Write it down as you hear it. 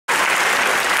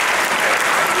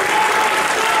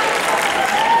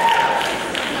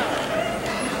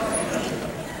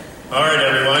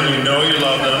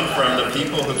from the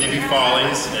people who give you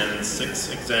Follies and 6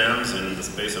 exams in the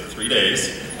space of 3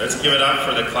 days. Let's give it up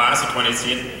for the class of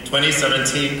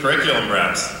 2017 curriculum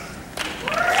reps.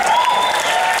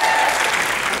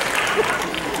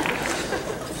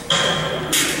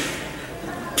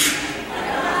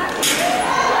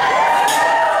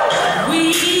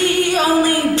 We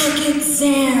only book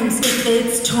exams if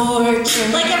it's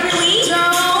torture. Like every week?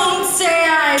 Don't say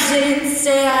I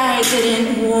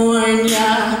didn't warn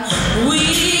ya.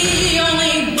 We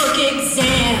only book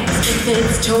exams if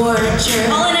it's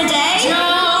torture. All in a day?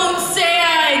 Don't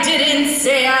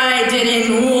say I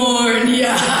didn't warn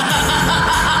ya.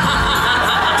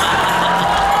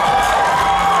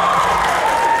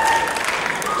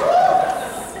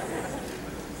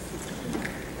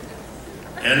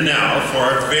 And now, for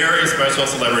our very special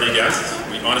celebrity guests,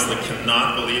 we honestly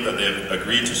cannot believe that they've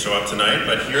agreed to show up tonight,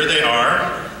 but here they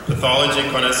are, pathology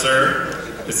connoisseur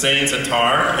Hussein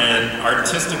Sattar and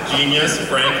artistic genius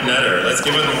Frank Netter. Let's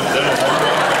give them a warm welcome.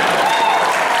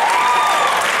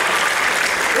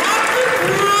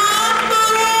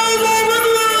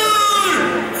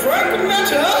 Frank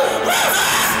Netter,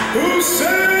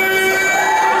 Hussein!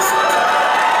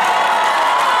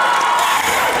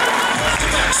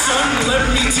 Let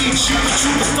me teach you the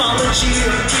true pathology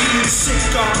of being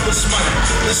sick on this mic.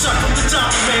 Let's start from the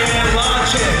top, man.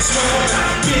 Large head, small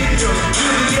head, big nose,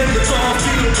 really in the ball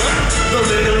field. The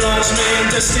little large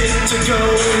man destined to go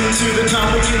into the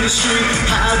comic industry.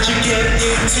 How'd you get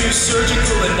into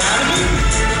surgical anatomy?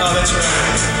 Oh, that's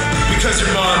right. Because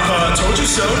your mom told you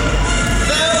so.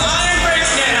 Well, I'm Frank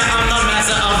Netter, I'm the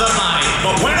master of the body.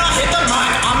 But when I hit the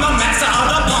mic, I'm the master of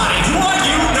the body. Who are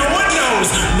you? No one knows.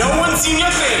 No one's seen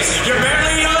your face. You're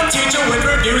barely a teacher with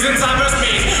reviews in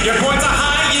cyberspace. Your points are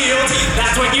high yield,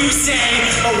 that's what you say.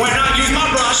 But when I use my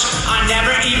brush, I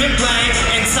never even play.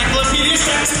 Encyclopedias,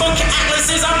 textbook,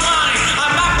 atlases are mine. I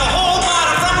map the whole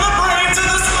body from the brain to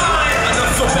the spine.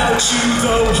 Enough about you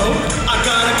though, ho. I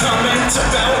got a comment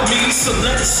about me, so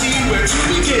let's see where to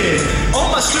begin. All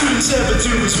my students ever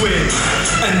do is win.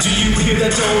 And do you hear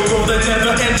that dull roll that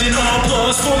never ended?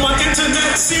 Applause for my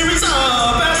internet series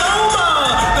up and over.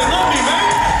 They love me,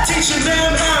 man. Teaching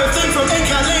them everything from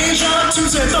achalasia to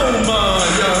xanthoma.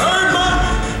 You heard me?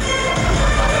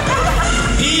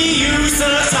 He used to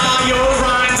tie your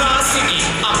rhymes are sticky.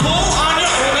 I pull on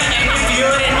your over and you feel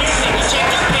it in your pinky. Check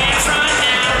your pants right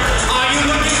now. Are you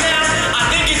looking down? I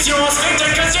think it's your sphincter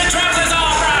cause your trousers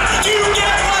are brown. You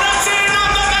get what I'm saying?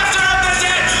 I'm the master of the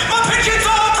dead. My picture's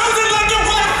all frozen like your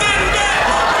wife been dead.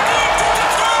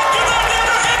 Cause I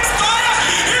never expire.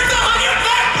 Here's the how you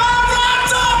back my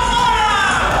rhymes on fire.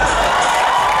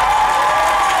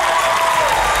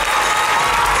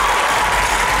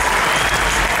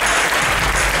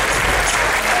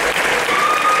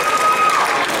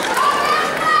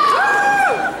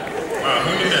 Wow,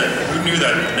 who knew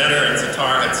that Netter and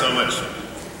Sattar had so much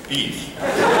beef? For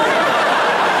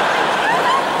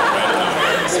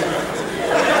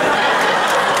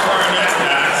our next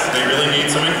acts, they really need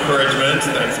some encouragement,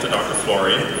 thanks to Dr.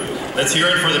 Flory. Let's hear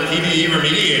it for the PBE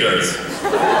remediators.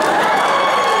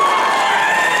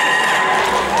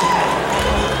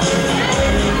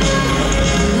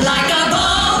 Like a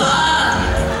boba,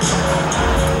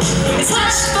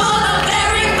 touched for the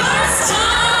very first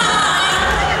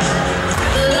time.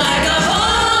 Like a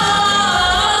boba,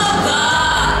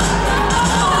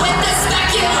 with the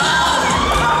speculum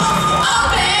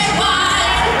open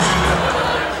wide.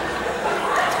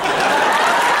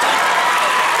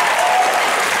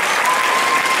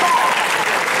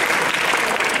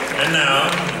 And now,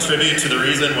 a tribute to the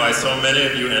reason why so many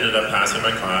of you ended up passing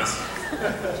my class.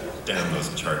 Damn,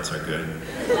 those charts are good.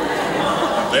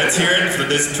 Let's hear it for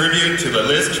this tribute to the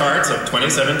list charts of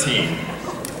 2017.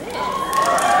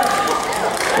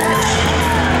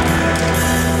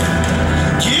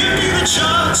 Give me the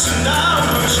charts and I'll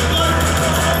worship like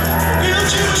build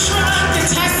you a shrine. The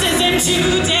test is in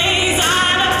 2 days.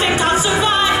 I don't think I'll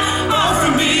survive.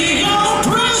 Offer me your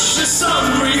precious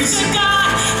summaries. To God,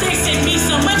 they save me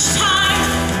so much time.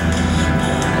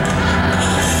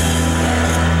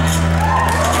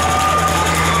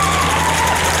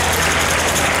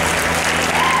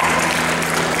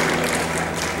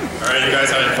 All right, you guys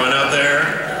having fun out there?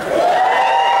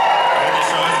 The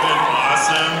show has been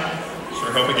awesome.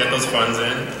 Sure hope we get those funds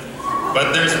in.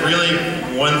 But there's really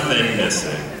one thing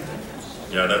missing.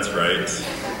 Yeah, that's right.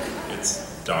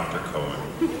 It's Dr. Cohen.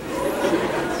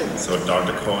 So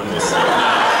Dr. Cohen will see you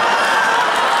now.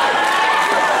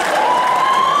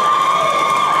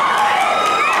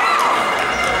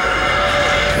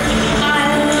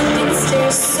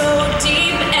 So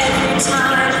deep every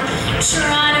time,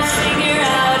 trying to figure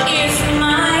out if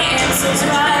my answer's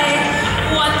right.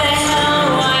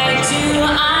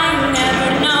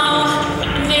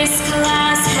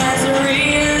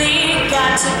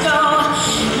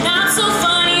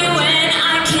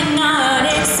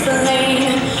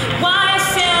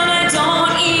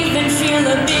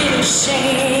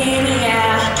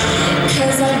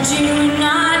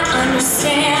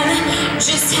 understand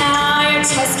just how your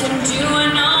test can do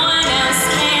an